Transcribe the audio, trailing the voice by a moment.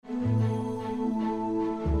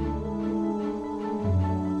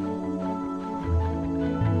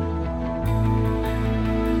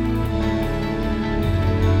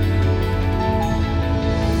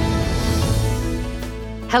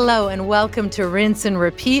Hello and welcome to Rinse and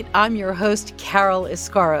Repeat. I'm your host, Carol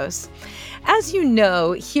Iscaros. As you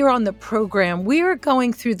know, here on the program, we are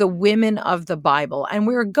going through the women of the Bible, and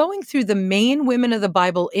we're going through the main women of the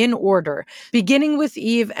Bible in order, beginning with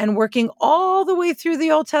Eve and working all the way through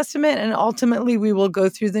the Old Testament, and ultimately we will go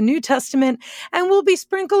through the New Testament, and we'll be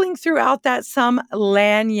sprinkling throughout that some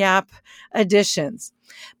lagniappe additions.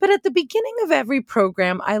 But at the beginning of every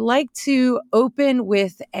program, I like to open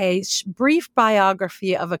with a brief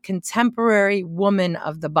biography of a contemporary woman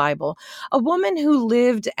of the Bible, a woman who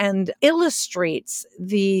lived and illustrates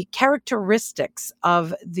the characteristics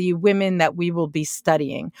of the women that we will be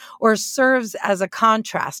studying, or serves as a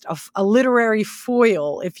contrast, a literary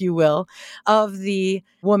foil, if you will, of the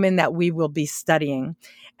woman that we will be studying.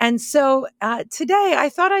 And so today I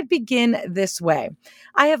thought I'd begin this way.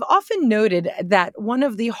 I have often noted that one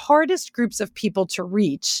of the hardest groups of people to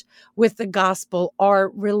reach with the gospel are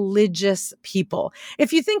religious people.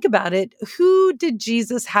 If you think about it, who did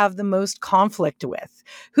Jesus have the most conflict with?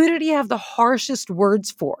 Who did he have the harshest words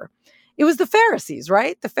for? It was the Pharisees,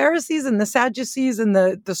 right? The Pharisees and the Sadducees and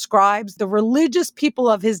the scribes, the religious people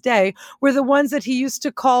of his day, were the ones that he used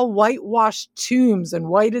to call whitewashed tombs and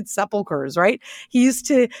whited sepulchres, right? He used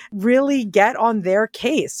to really get on their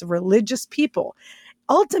case, religious people.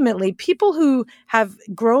 Ultimately, people who have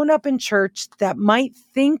grown up in church that might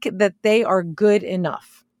think that they are good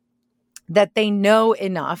enough, that they know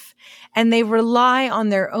enough, and they rely on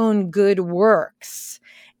their own good works,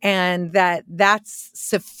 and that's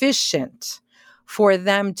sufficient for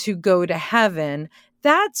them to go to heaven.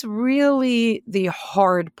 That's really the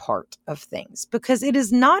hard part of things, because it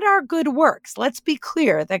is not our good works, let's be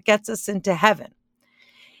clear, that gets us into heaven.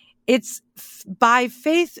 It's by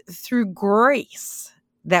faith through grace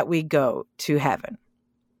that we go to heaven.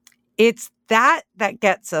 It's that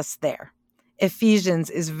gets us there.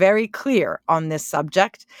 Ephesians is very clear on this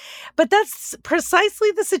subject, but that's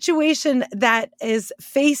precisely the situation that is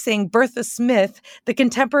facing Bertha Smith, the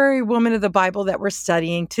contemporary woman of the Bible that we're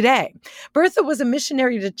studying today. Bertha was a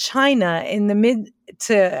missionary to China in the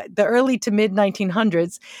early to mid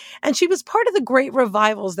 1900s, and she was part of the great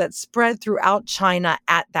revivals that spread throughout China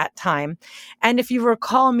at that time. And if you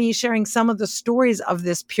recall me sharing some of the stories of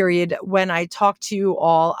this period when I talked to you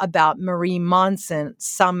all about Marie Monson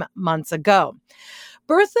some months ago,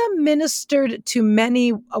 Bertha ministered to many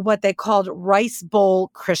what they called rice bowl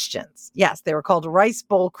Christians. Yes, they were called rice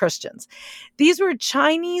bowl Christians. These were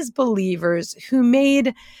Chinese believers who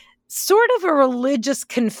made sort of a religious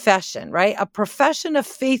confession, right? A profession of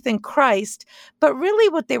faith in Christ, but really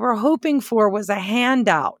what they were hoping for was a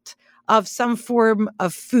handout of some form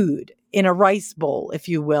of food in a rice bowl, if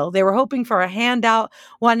you will. They were hoping for a handout,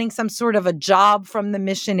 wanting some sort of a job from the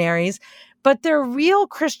missionaries, but their real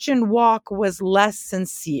Christian walk was less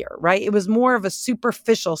sincere, right? It was more of a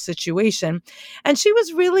superficial situation, and she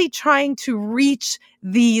was really trying to reach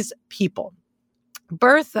these people.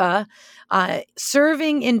 Bertha,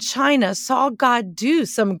 serving in China, saw God do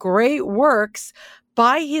some great works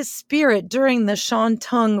by his Spirit during the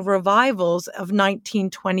Shantung revivals of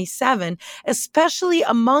 1927, especially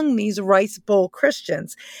among these rice bowl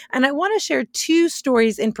Christians. And I want to share two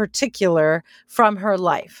stories in particular from her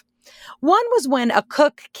life. One was when a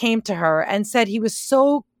cook came to her and said he was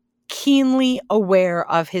so keenly aware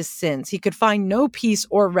of his sins. He could find no peace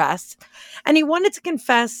or rest, and he wanted to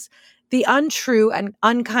confess the untrue and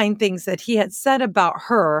unkind things that he had said about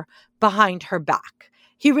her behind her back.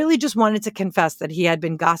 He really just wanted to confess that he had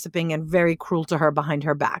been gossiping and very cruel to her behind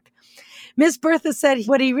her back. Miss Bertha said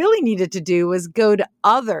what he really needed to do was go to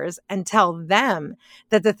others and tell them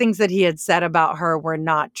that the things that he had said about her were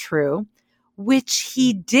not true, which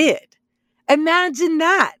he did. Imagine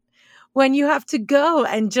that. When you have to go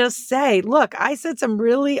and just say, look, I said some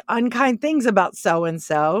really unkind things about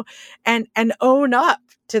so-and-so, and own up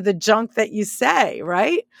to the junk that you say,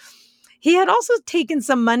 right? He had also taken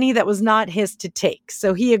some money that was not his to take.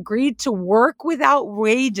 So he agreed to work without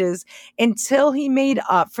wages until he made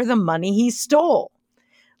up for the money he stole.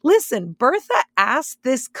 Listen, Bertha asked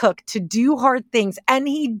this cook to do hard things, and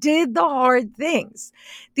he did the hard things.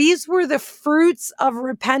 These were the fruits of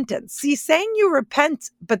repentance. See, saying you repent,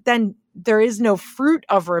 but then there is no fruit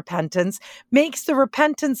of repentance makes the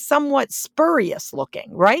repentance somewhat spurious looking,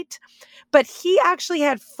 right? But he actually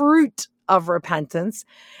had fruit of repentance.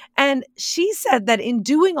 And she said that in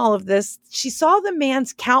doing all of this, she saw the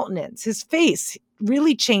man's countenance, his face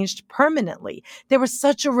really changed permanently. There was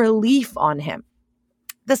such a relief on him.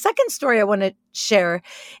 The second story I want to share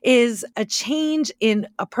is a change in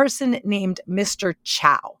a person named Mr.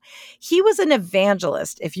 Chow. He was an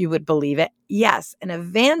evangelist, if you would believe it. Yes, an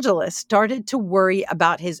evangelist started to worry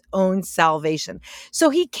about his own salvation.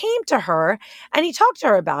 So he came to her and he talked to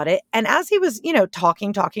her about it. And as he was,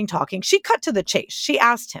 talking, she cut to the chase. She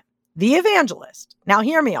asked him, the evangelist, now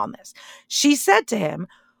hear me on this. She said to him,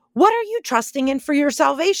 "What are you trusting in for your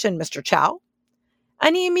salvation, Mr. Chow?"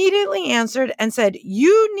 And he immediately answered and said,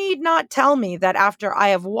 "You need not tell me that after I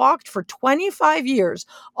have walked for 25 years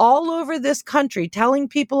all over this country telling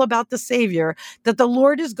people about the Savior, that the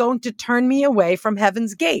Lord is going to turn me away from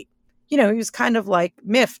heaven's gate." He was kind of like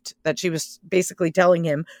miffed that she was basically telling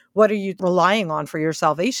him, "What are you relying on for your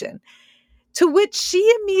salvation?" To which she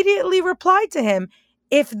immediately replied to him,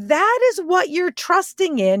 "If that is what you're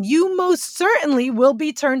trusting in, you most certainly will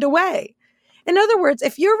be turned away." In other words,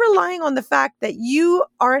 if you're relying on the fact that you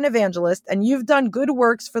are an evangelist and you've done good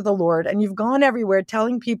works for the Lord and you've gone everywhere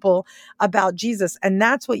telling people about Jesus, and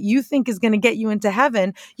that's what you think is going to get you into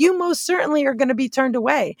heaven, you most certainly are going to be turned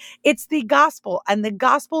away. It's the gospel and the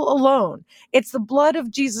gospel alone. It's the blood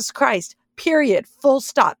of Jesus Christ. Period. Full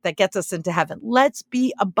stop. That gets us into heaven. Let's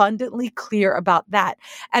be abundantly clear about that.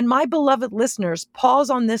 And my beloved listeners, pause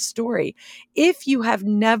on this story. If you have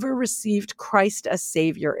never received Christ as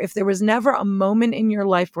Savior, if there was never a moment in your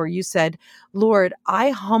life where you said, "Lord, I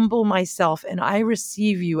humble myself and I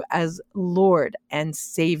receive you as Lord and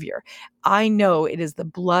Savior. I know it is the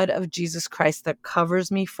blood of Jesus Christ that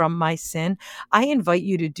covers me from my sin," I invite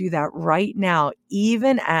you to do that right now,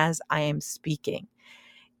 even as I am speaking.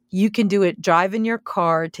 You can do it driving your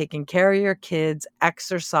car, taking care of your kids,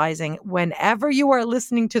 exercising. Whenever you are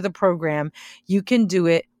listening to the program, you can do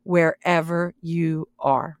it wherever you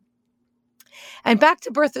are. And back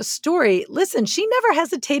to Bertha's story, listen, she never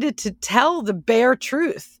hesitated to tell the bare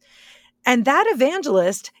truth. And that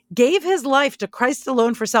evangelist gave his life to Christ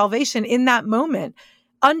alone for salvation in that moment,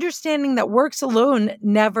 understanding that works alone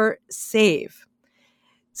never save.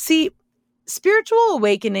 See, spiritual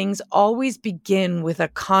awakenings always begin with a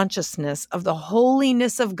consciousness of the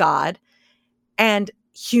holiness of God and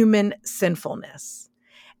human sinfulness.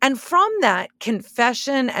 And from that,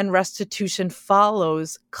 confession and restitution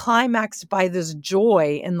follows, climaxed by this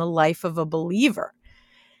joy in the life of a believer.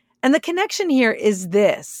 And the connection here is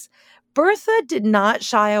this. Bertha did not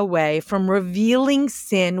shy away from revealing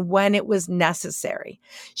sin when it was necessary.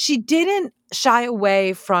 She didn't shy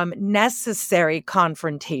away from necessary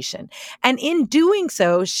confrontation. And in doing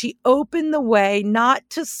so, she opened the way not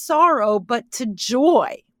to sorrow, but to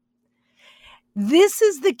joy. This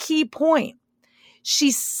is the key point.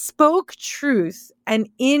 She spoke truth, and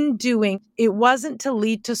in doing, it wasn't to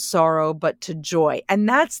lead to sorrow, but to joy. And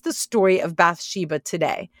that's the story of Bathsheba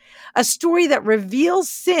today. A story that reveals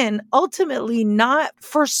sin, ultimately not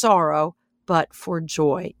for sorrow, but for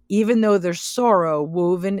joy, even though there's sorrow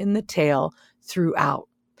woven in the tale throughout.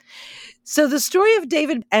 So the story of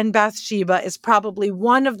David and Bathsheba is probably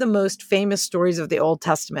one of the most famous stories of the Old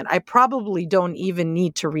Testament. I probably don't even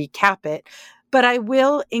need to recap it, but I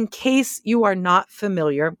will in case you are not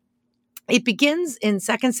familiar. It begins in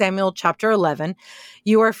 2 Samuel chapter 11.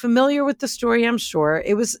 You are familiar with the story, I'm sure.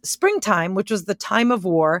 It was springtime, which was the time of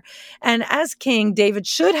war. And as king, David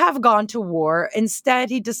should have gone to war. Instead,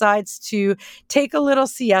 he decides to take a little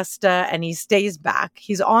siesta and he stays back.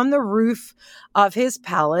 He's on the roof of his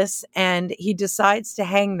palace and he decides to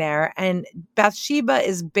hang there. And Bathsheba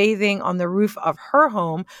is bathing on the roof of her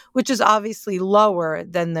home, which is obviously lower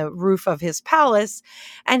than the roof of his palace.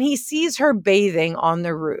 And he sees her bathing on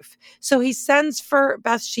the roof. So he sends for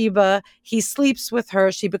Bathsheba. He sleeps with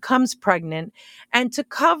her. She becomes pregnant. And to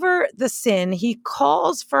cover the sin, he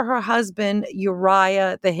calls for her husband,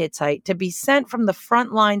 Uriah the Hittite, to be sent from the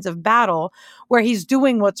front lines of battle where he's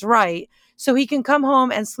doing what's right, so he can come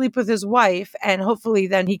home and sleep with his wife, and hopefully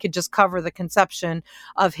then he could just cover the conception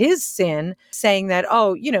of his sin, saying that,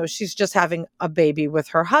 she's just having a baby with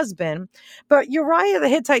her husband. But Uriah the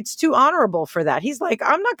Hittite's too honorable for that. He's like,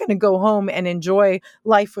 I'm not going to go home and enjoy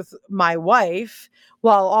life with my wife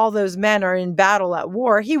while all those men are in battle at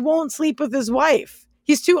war. He won't sleep with his wife.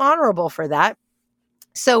 He's too honorable for that.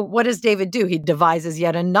 So what does David do? He devises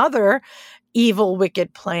yet another evil,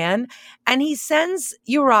 wicked plan. And he sends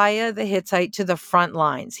Uriah the Hittite to the front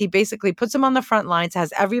lines. He basically puts him on the front lines,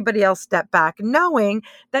 has everybody else step back, knowing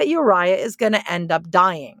that Uriah is going to end up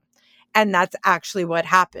dying. And that's actually what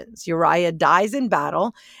happens. Uriah dies in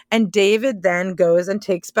battle, and David then goes and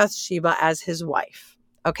takes Bathsheba as his wife.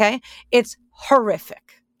 Okay? It's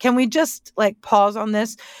horrific. Can we just pause on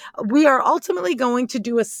this? We are ultimately going to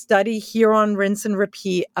do a study here on Rinse and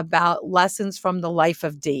Repeat about lessons from the life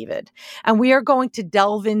of David. And we are going to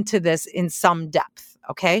delve into this in some depth.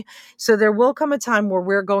 Okay. So there will come a time where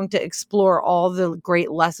we're going to explore all the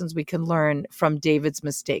great lessons we can learn from David's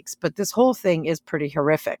mistakes. But this whole thing is pretty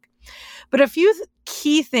horrific. But a few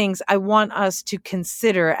key things I want us to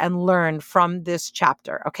consider and learn from this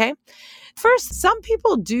chapter. Okay. First, some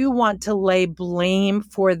people do want to lay blame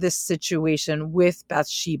for this situation with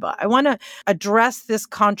Bathsheba. I want to address this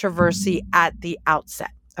controversy at the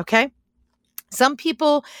outset, okay? Some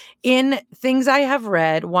people in things I have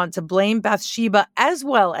read want to blame Bathsheba as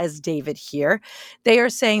well as David here. They are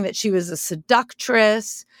saying that she was a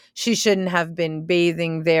seductress. She shouldn't have been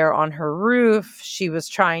bathing there on her roof. She was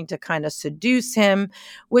trying to kind of seduce him,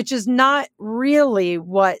 which is not really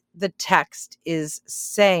what the text is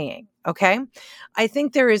saying. Okay. I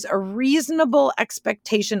think there is a reasonable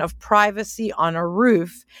expectation of privacy on a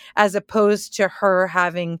roof as opposed to her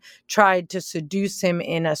having tried to seduce him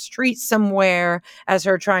in a street somewhere, as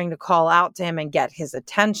her trying to call out to him and get his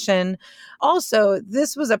attention. Also,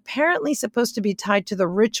 this was apparently supposed to be tied to the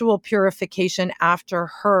ritual purification after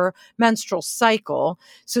her menstrual cycle.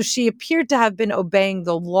 So she appeared to have been obeying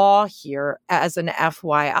the law here as an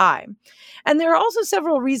FYI. And there are also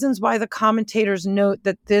several reasons why the commentators note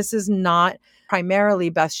that this is not primarily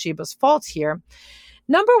Bathsheba's fault here.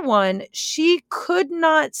 Number one, she could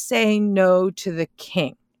not say no to the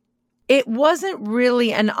king. It wasn't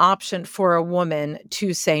really an option for a woman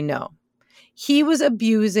to say no. He was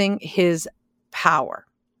abusing his power.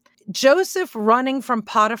 Joseph running from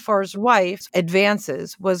Potiphar's wife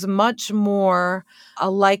advances was much more a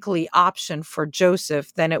likely option for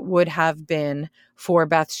Joseph than it would have been for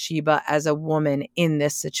Bathsheba as a woman in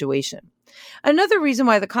this situation. Another reason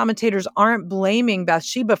why the commentators aren't blaming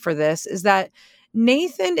Bathsheba for this is that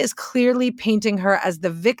Nathan is clearly painting her as the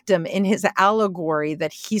victim in his allegory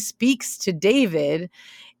that he speaks to David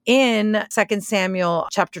in 2 Samuel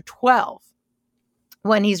chapter 12.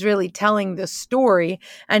 When he's really telling the story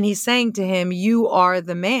and he's saying to him, you are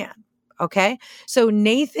the man. Okay. So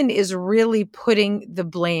Nathan is really putting the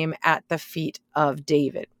blame at the feet of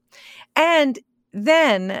David. And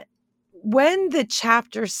then when the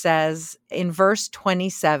chapter says in verse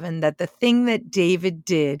 27 that the thing that David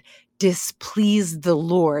did displeased the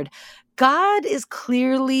Lord, God is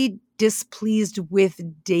clearly displeased with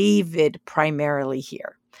David primarily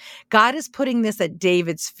here. God is putting this at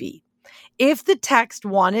David's feet. If the text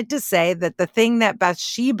wanted to say that the thing that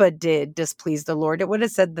Bathsheba did displeased the Lord, it would have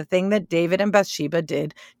said the thing that David and Bathsheba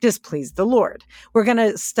did displeased the Lord. We're going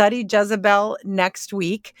to study Jezebel next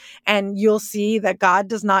week, and you'll see that God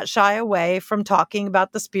does not shy away from talking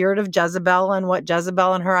about the spirit of Jezebel and what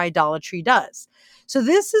Jezebel and her idolatry does. So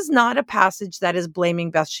this is not a passage that is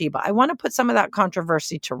blaming Bathsheba. I want to put some of that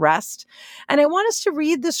controversy to rest, and I want us to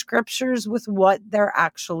read the scriptures with what they're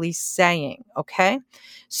actually saying, okay?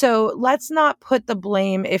 So let's not put the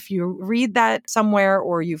blame, if you read that somewhere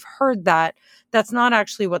or you've heard that, that's not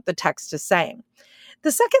actually what the text is saying.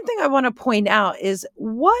 The second thing I want to point out is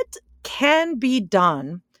what can be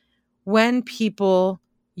done when people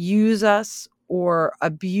use us or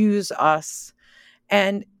abuse us.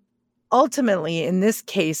 And ultimately, in this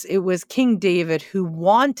case, it was King David who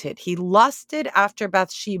he lusted after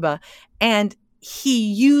Bathsheba, and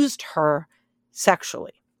he used her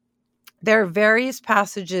sexually. There are various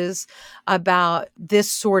passages about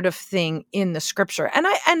this sort of thing in the scripture.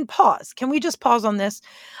 And pause. Can we just pause on this?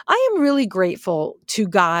 I am really grateful to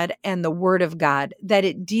God and the Word of God that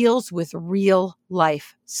it deals with real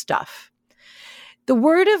life stuff. The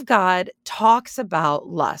Word of God talks about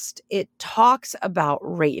lust. It talks about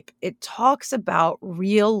rape. It talks about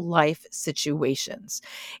real life situations.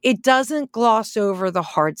 It doesn't gloss over the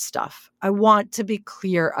hard stuff. I want to be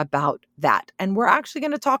clear about that. And we're actually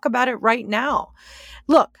going to talk about it right now.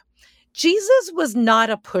 Look, Jesus was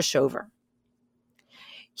not a pushover.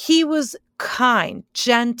 He was kind,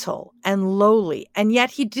 gentle, and lowly, and yet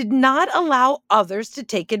he did not allow others to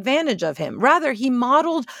take advantage of him. Rather, he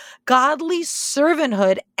modeled godly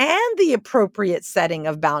servanthood and the appropriate setting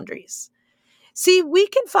of boundaries. See, we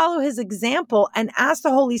can follow his example and ask the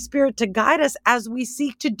Holy Spirit to guide us as we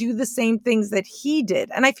seek to do the same things that he did.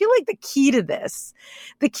 And I feel like the key to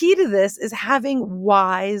this is having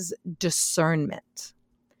wise discernment.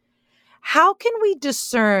 How can we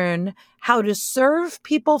discern how to serve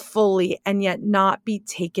people fully and yet not be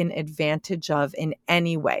taken advantage of in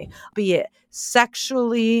any way, be it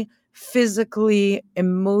sexually, physically,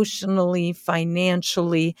 emotionally,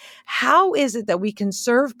 financially? How is it that we can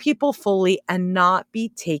serve people fully and not be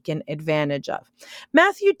taken advantage of?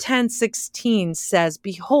 Matthew 10:16 says,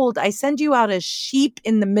 "Behold, I send you out as sheep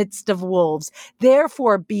in the midst of wolves.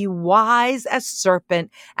 Therefore, be wise as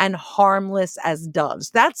serpent and harmless as doves."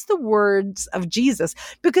 That's the words of Jesus,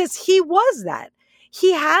 because he was that.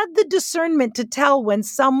 He had the discernment to tell when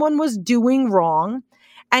someone was doing wrong,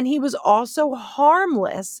 and he was also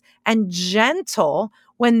harmless and gentle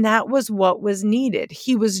when that was what was needed.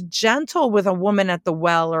 He was gentle with a woman at the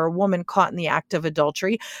well or a woman caught in the act of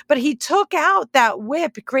adultery, but he took out that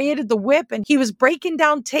whip, created the whip, and he was breaking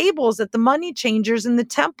down tables at the money changers in the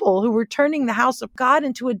temple who were turning the house of God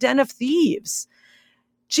into a den of thieves.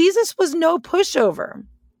 Jesus was no pushover.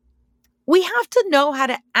 We have to know how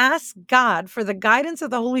to ask God for the guidance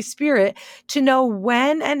of the Holy Spirit to know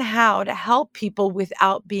when and how to help people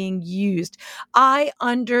without being used. I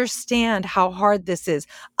understand how hard this is.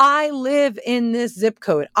 I live in this zip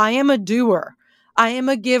code. I am a doer. I am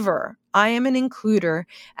a giver. I am an includer,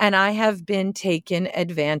 and I have been taken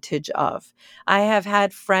advantage of. I have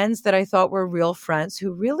had friends that I thought were real friends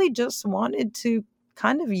who really just wanted to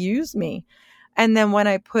kind of use me. And then when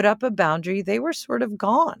I put up a boundary, they were sort of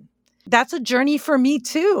gone. That's a journey for me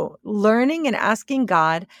too, learning and asking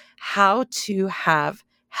God how to have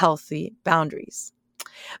healthy boundaries.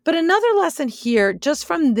 But another lesson here, just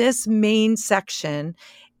from this main section,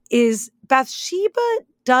 is Bathsheba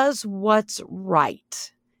does what's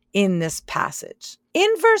right in this passage. In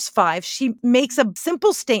verse 5, she makes a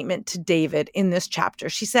simple statement to David in this chapter.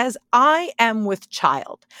 She says, "I am with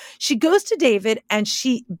child." She goes to David and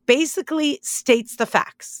she basically states the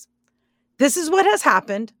facts. This is what has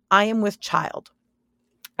happened. I am with child.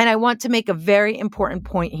 And I want to make a very important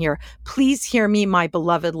point here. Please hear me, my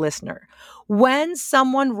beloved listener. When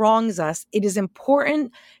someone wrongs us, it is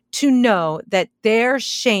important to know that their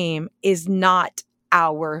shame is not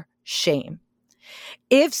our shame.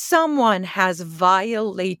 If someone has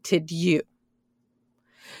violated you,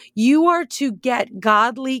 you are to get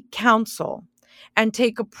godly counsel and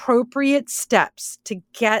take appropriate steps to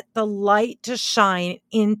get the light to shine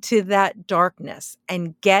into that darkness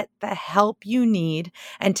and get the help you need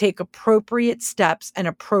and take appropriate steps and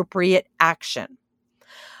appropriate action.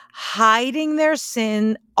 Hiding their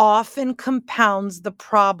sin often compounds the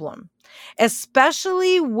problem,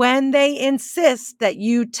 especially when they insist that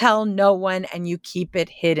you tell no one and you keep it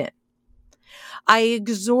hidden. I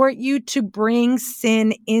exhort you to bring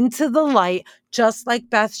sin into the light, just like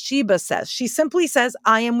Bathsheba says. She simply says,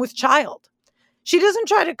 "I am with child." She doesn't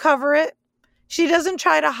try to cover it. She doesn't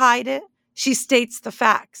try to hide it. She states the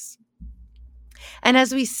facts. And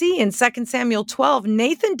as we see in 2 Samuel 12,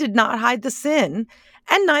 Nathan did not hide the sin,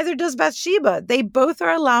 and neither does Bathsheba. They both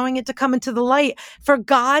are allowing it to come into the light for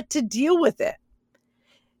God to deal with it.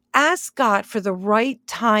 Ask God for the right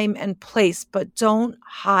time and place, but don't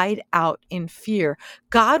hide out in fear.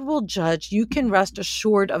 God will judge. You can rest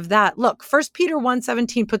assured of that. Look, 1 Peter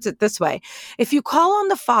 1:17 puts it this way. "If you call on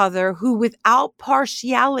the Father, who without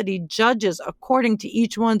partiality judges according to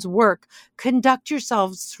each one's work, conduct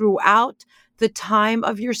yourselves throughout the time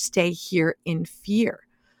of your stay here in fear."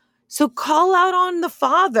 So call out on the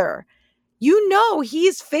Father. You know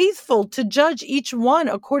He's faithful to judge each one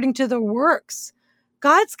according to their works.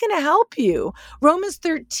 God's going to help you. Romans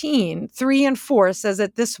 13:3-4 says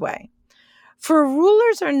it this way. "For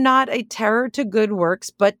rulers are not a terror to good works,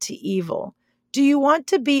 but to evil. Do you want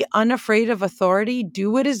to be unafraid of authority? Do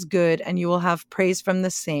what is good, and you will have praise from the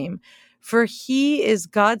same. For he is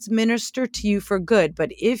God's minister to you for good.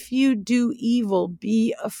 But if you do evil,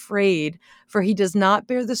 be afraid, for he does not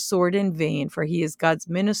bear the sword in vain, for he is God's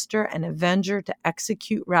minister and avenger to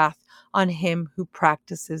execute wrath on him who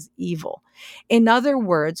practices evil." In other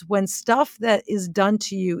words, when stuff that is done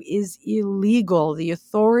to you is illegal, the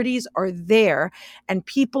authorities are there, and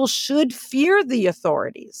people should fear the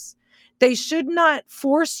authorities. They should not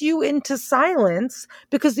force you into silence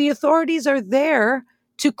because the authorities are there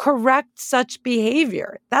to correct such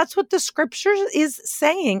behavior. That's what the scripture is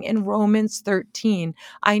saying in Romans 13.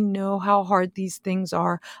 I know how hard these things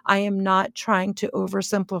are. I am not trying to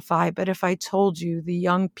oversimplify, but if I told you the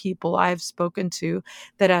young people I've spoken to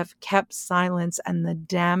that have kept silence and the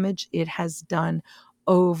damage it has done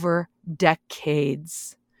over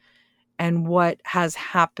decades, and what has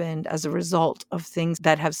happened as a result of things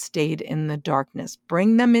that have stayed in the darkness.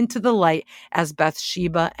 Bring them into the light as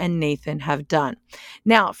Bathsheba and Nathan have done.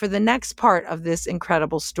 Now, for the next part of this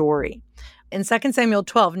incredible story. In 2 Samuel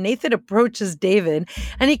 12, Nathan approaches David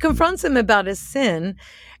and he confronts him about his sin.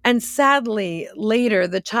 And sadly, later,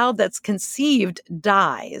 the child that's conceived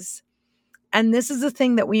dies. And this is a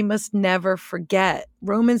thing that we must never forget.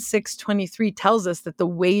 Romans 6:23 tells us that the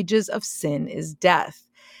wages of sin is death.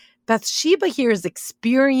 Bathsheba here is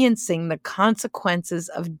experiencing the consequences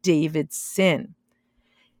of David's sin.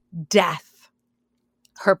 Death.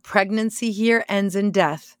 Her pregnancy here ends in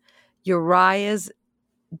death. Uriah's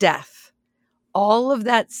death. All of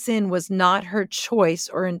that sin was not her choice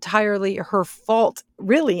or entirely her fault,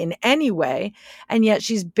 really, in any way. And yet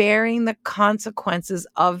she's bearing the consequences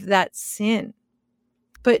of that sin.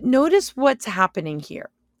 But notice what's happening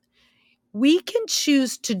here. We can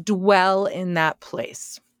choose to dwell in that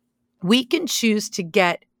place. We can choose to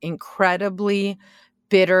get incredibly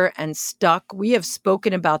bitter and stuck. We have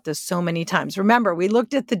spoken about this so many times. Remember, we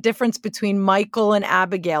looked at the difference between Michal and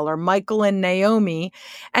Abigail, or Michal and Naomi,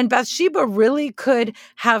 and Bathsheba really could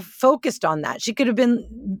have focused on that. She could have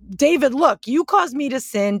been, David, look, you caused me to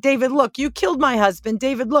sin. David, look, you killed my husband.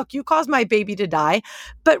 David, look, you caused my baby to die.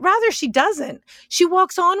 But rather, she doesn't. She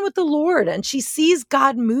walks on with the Lord and she sees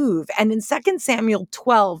God move. And in 2 Samuel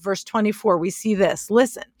 12, verse 24, we see this.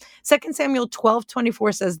 Listen, 2 Samuel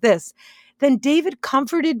 12:24 says this. Then David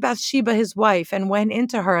comforted Bathsheba, his wife, and went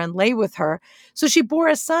into her and lay with her. So she bore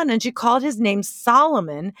a son, and she called his name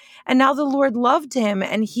Solomon. And now the Lord loved him,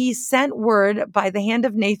 and he sent word by the hand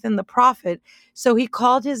of Nathan the prophet. So he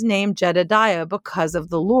called his name Jedediah because of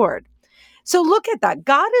the Lord. So look at that.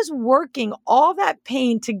 God is working all that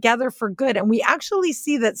pain together for good. And we actually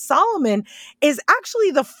see that Solomon is actually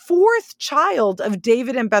the fourth child of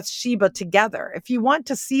David and Bathsheba together. If you want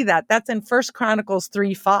to see that, that's in 1 Chronicles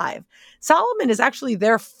 3:5. Solomon is actually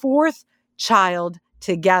their fourth child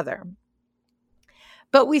together.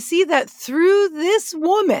 But we see that through this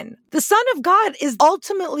woman, the Son of God is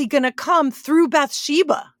ultimately going to come through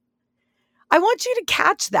Bathsheba. I want you to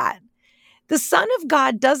catch that. The Son of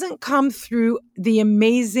God doesn't come through the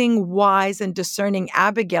amazing, wise, and discerning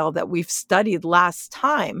Abigail that we've studied last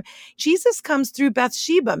time. Jesus comes through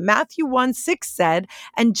Bathsheba. Matthew 1:6 said,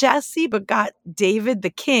 and Jesse begot David the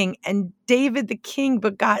king, and David the king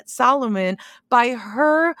begot Solomon by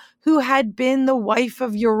her who had been the wife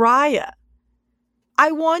of Uriah.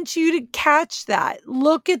 I want you to catch that.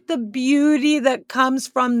 Look at the beauty that comes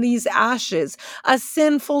from these ashes. A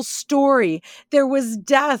sinful story. There was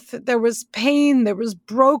death, there was pain, there was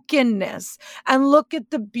brokenness. And look at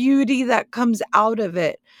the beauty that comes out of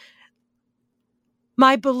it.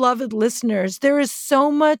 My beloved listeners, there is so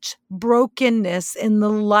much brokenness in the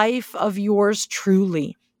life of yours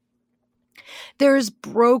truly. There's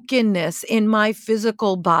brokenness in my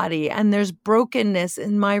physical body, and there's brokenness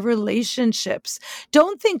in my relationships.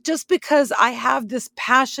 Don't think just because I have this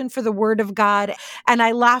passion for the Word of God and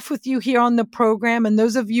I laugh with you here on the program, and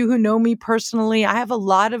those of you who know me personally, I have a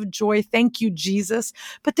lot of joy. Thank you, Jesus.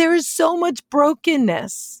 But there is so much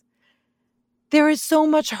brokenness. There is so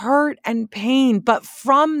much hurt and pain, but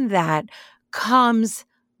from that comes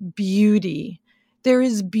beauty. There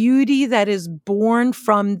is beauty that is born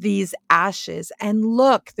from these ashes. And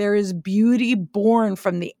look, there is beauty born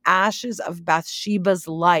from the ashes of Bathsheba's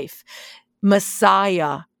life.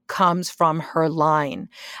 Messiah comes from her line.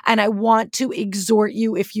 And I want to exhort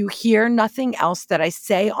you, if you hear nothing else that I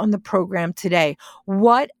say on the program today,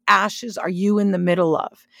 what ashes are you in the middle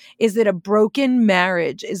of? Is it a broken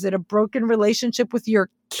marriage? Is it a broken relationship with your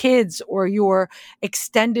kids or your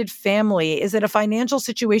extended family? Is it a financial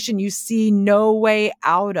situation you see no way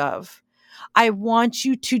out of? I want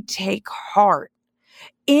you to take heart.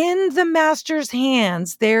 In the Master's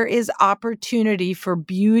hands, there is opportunity for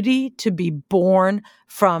beauty to be born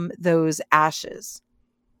from those ashes.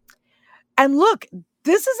 And look,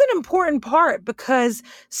 this is an important part because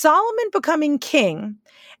Solomon becoming king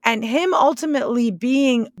and him ultimately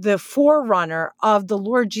being the forerunner of the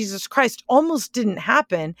Lord Jesus Christ almost didn't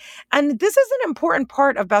happen. And this is an important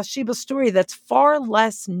part of Bathsheba's story that's far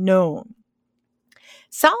less known.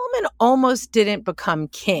 Solomon almost didn't become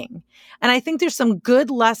king. And I think there's some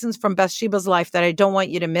good lessons from Bathsheba's life that I don't want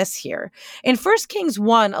you to miss here. In 1 Kings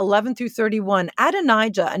 1:11-31,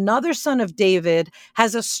 Adonijah, another son of David,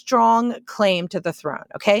 has a strong claim to the throne,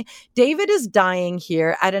 okay? David is dying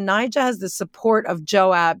here. Adonijah has the support of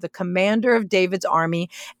Joab, the commander of David's army,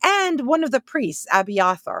 and one of the priests,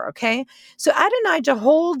 Abiathar, okay? So Adonijah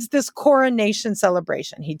holds this coronation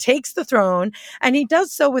celebration. He takes the throne, and he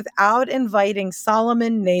does so without inviting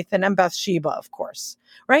Solomon, Nathan, and Bathsheba, of course.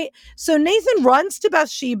 Right? So Nathan runs to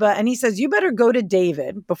Bathsheba and he says, you better go to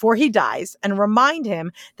David before he dies and remind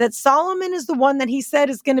him that Solomon is the one that he said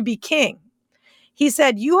is going to be king. He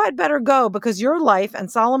said, you had better go because your life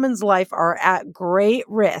and Solomon's life are at great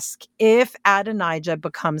risk if Adonijah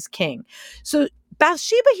becomes king. So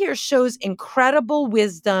Bathsheba here shows incredible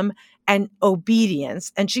wisdom and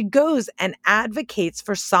obedience, and she goes and advocates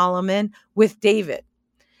for Solomon with David.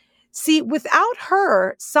 See, without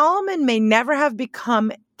her, Solomon may never have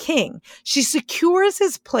become king. She secures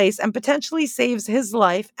his place and potentially saves his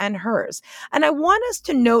life and hers. And I want us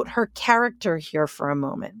to note her character here for a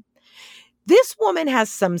moment. This woman has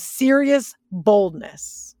some serious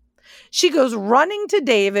boldness. She goes running to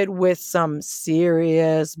David with some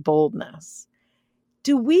serious boldness.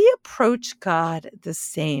 Do we approach God the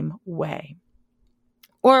same way?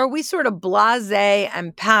 Or are we sort of blasé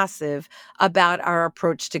and passive about our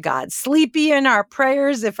approach to God? Sleepy in our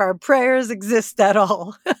prayers, if our prayers exist at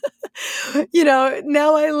all.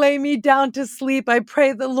 Now I lay me down to sleep. I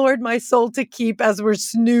pray the Lord my soul to keep as we're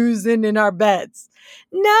snoozing in our beds.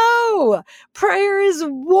 No, prayer is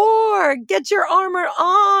war. Get your armor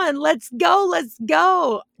on. Let's go. Let's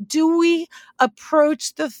go. Do we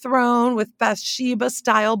approach the throne with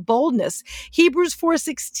Bathsheba-style boldness? Hebrews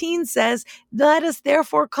 4:16 says, let us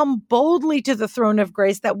therefore come boldly to the throne of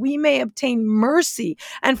grace that we may obtain mercy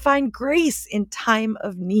and find grace in time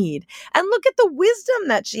of need. And look at the wisdom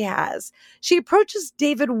that she has. She approaches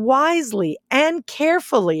David wisely and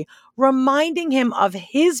carefully, reminding him of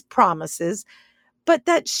his promises, but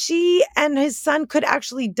that she and his son could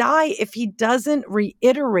actually die if he doesn't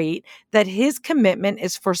reiterate that his commitment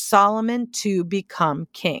is for Solomon to become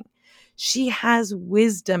king. She has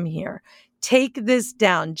wisdom here. Take this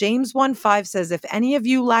down. James 1:5 says, if any of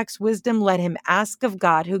you lacks wisdom, let him ask of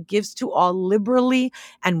God, who gives to all liberally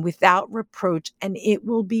and without reproach, and it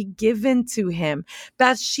will be given to him.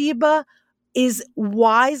 Bathsheba is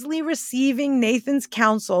wisely receiving Nathan's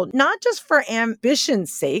counsel, not just for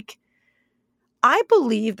ambition's sake. I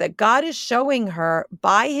believe that God is showing her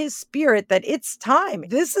by his Spirit that it's time.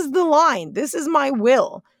 This is the line. This is my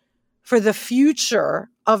will for the future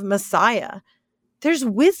of Messiah. There's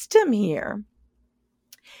wisdom here.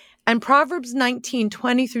 And Proverbs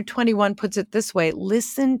 19:20-21 puts it this way: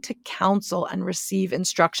 listen to counsel and receive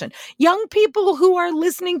instruction. Young people who are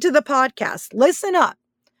listening to the podcast, listen up.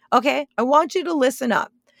 Okay? I want you to listen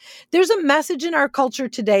up. There's a message in our culture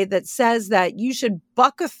today that says that you should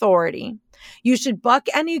buck authority. You should buck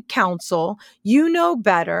any counsel. You know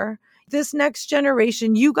better. This next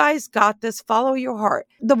generation, you guys got this. Follow your heart.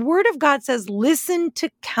 The word of God says, listen to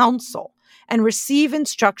counsel and receive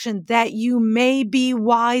instruction that you may be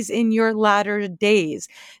wise in your latter days.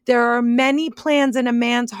 There are many plans in a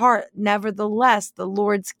man's heart. Nevertheless, the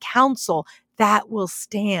Lord's counsel, that will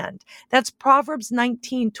stand. That's Proverbs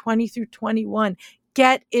 19:20-21.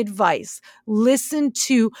 Get advice. Listen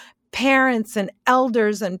to parents and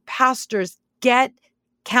elders and pastors. Get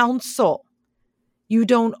counsel. You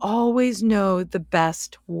don't always know the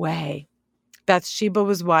best way. Bathsheba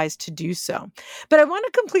was wise to do so. But I want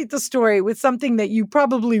to complete the story with something that you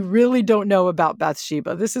probably really don't know about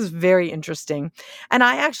Bathsheba. This is very interesting. And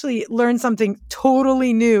I actually learned something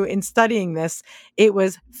totally new in studying this. It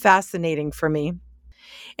was fascinating for me.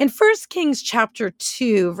 In 1 Kings chapter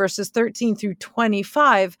 2, verses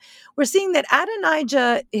 13-25, we're seeing that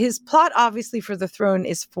Adonijah, his plot obviously for the throne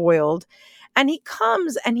is foiled, and he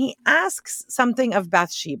comes and he asks something of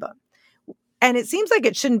Bathsheba. And it seems like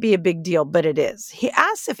it shouldn't be a big deal, but it is. He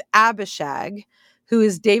asks if Abishag, who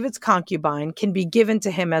is David's concubine, can be given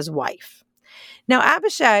to him as wife. Now,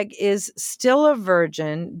 Abishag is still a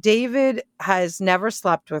virgin. David has never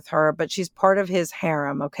slept with her, but she's part of his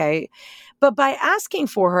harem, okay? But by asking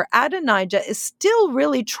for her, Adonijah is still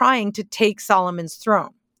really trying to take Solomon's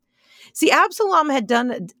throne. See, Absalom had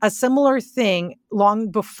done a similar thing long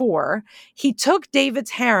before. He took David's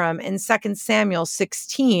harem in 2 Samuel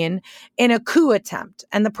 16 in a coup attempt.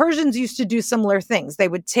 And the Persians used to do similar things. They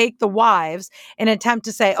would take the wives in an attempt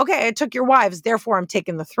to say, okay, I took your wives, therefore I'm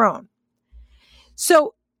taking the throne.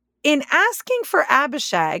 So in asking for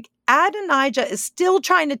Abishag, Adonijah is still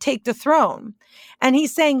trying to take the throne. And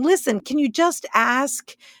he's saying, listen, can you just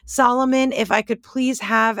ask Solomon if I could please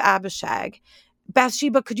have Abishag?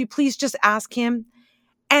 Bathsheba, could you please just ask him?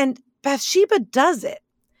 And Bathsheba does it.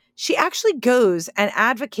 She actually goes and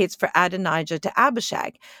advocates for Adonijah to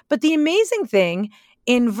Abishag. But the amazing thing,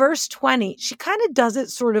 in verse 20, she kind of does it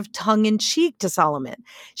sort of tongue-in-cheek to Solomon.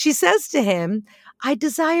 She says to him, I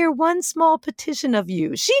desire one small petition of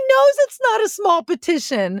you. She knows it's not a small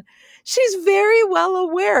petition. She's very well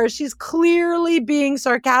aware. She's clearly being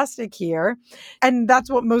sarcastic here. And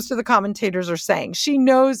that's what most of the commentators are saying. She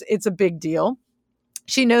knows it's a big deal.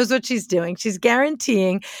 She knows what she's doing. She's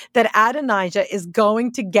guaranteeing that Adonijah is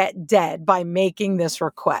going to get dead by making this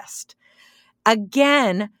request.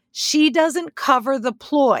 Again, she doesn't cover the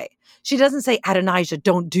ploy. She doesn't say, Adonijah,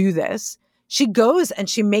 don't do this. She goes and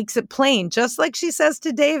she makes it plain, just like she says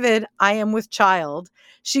to David, I am with child.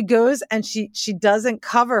 She goes and she doesn't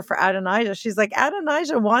cover for Adonijah. She's like,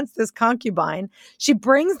 Adonijah wants this concubine. She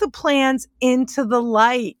brings the plans into the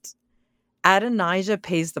light. Adonijah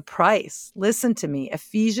pays the price. Listen to me.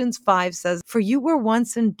 Ephesians 5 says, for you were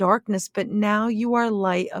once in darkness, but now you are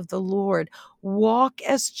light of the Lord. Walk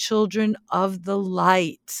as children of the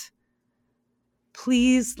light.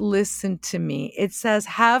 Please listen to me. It says,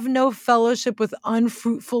 have no fellowship with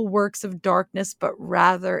unfruitful works of darkness, but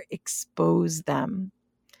rather expose them.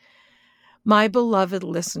 My beloved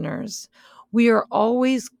listeners, we are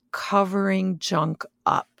always covering junk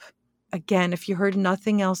up. Again, if you heard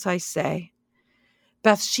nothing else I say,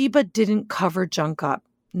 Bathsheba didn't cover junk up,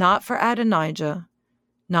 not for Adonijah,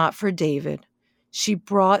 not for David. She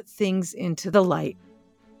brought things into the light.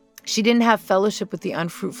 She didn't have fellowship with the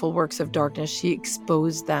unfruitful works of darkness. She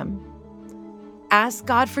exposed them. Ask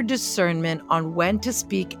God for discernment on when to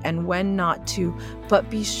speak and when not to, but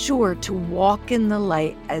be sure to walk in the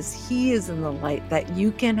light as He is in the light, that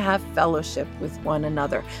you can have fellowship with one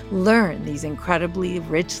another. Learn these incredibly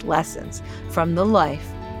rich lessons from the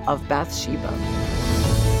life of Bathsheba.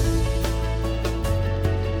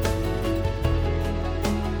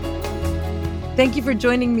 Thank you for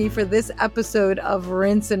joining me for this episode of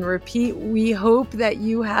Rinse and Repeat. We hope that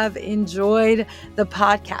you have enjoyed the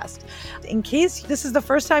podcast. In case this is the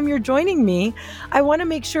first time you're joining me, I want to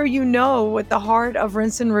make sure you know what the heart of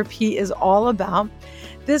Rinse and Repeat is all about.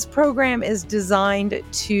 This program is designed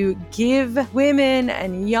to give women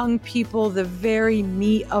and young people the very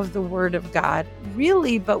meat of the Word of God,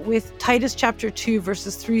 really, but with Titus chapter 2,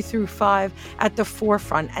 verses 3 through 5 at the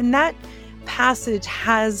forefront. And that passage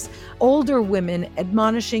has older women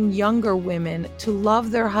admonishing younger women to love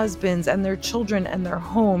their husbands and their children and their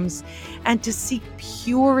homes, and to seek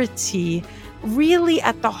purity really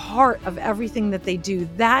at the heart of everything that they do.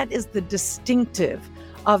 That is the distinctive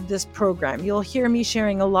of this program. You'll hear me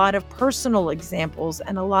sharing a lot of personal examples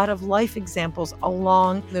and a lot of life examples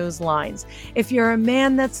along those lines. If you're a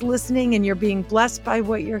man that's listening and you're being blessed by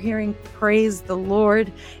what you're hearing, praise the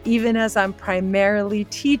Lord, even as I'm primarily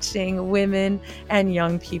teaching women and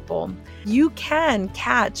young people. You can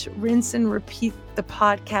catch Rinse and Repeat the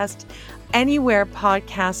podcast anywhere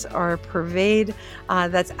podcasts are purveyed.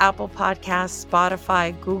 That's Apple Podcasts,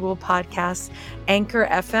 Spotify, Google Podcasts, Anchor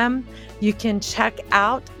FM. You can check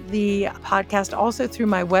out the podcast also through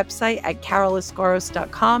my website at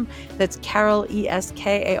carolescaros.com. That's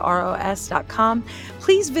caroleskaros.com.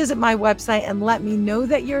 Please visit my website and let me know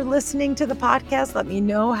that you're listening to the podcast. Let me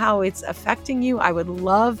know how it's affecting you. I would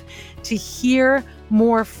love to hear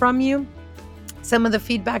more from you. Some of the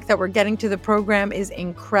feedback that we're getting to the program is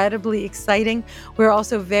incredibly exciting. We're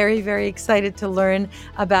also very, very excited to learn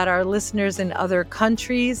about our listeners in other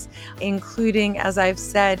countries, including, as I've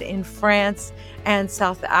said, in France and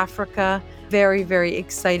South Africa. Very, very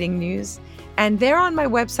exciting news. And there on my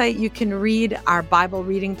website, you can read our Bible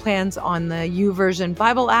reading plans on the YouVersion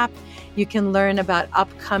Bible app. You can learn about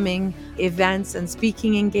upcoming events and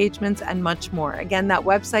speaking engagements and much more. Again, that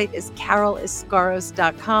website is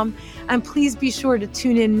carolescaros.com. And please be sure to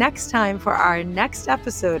tune in next time for our next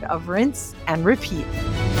episode of Rinse and Repeat.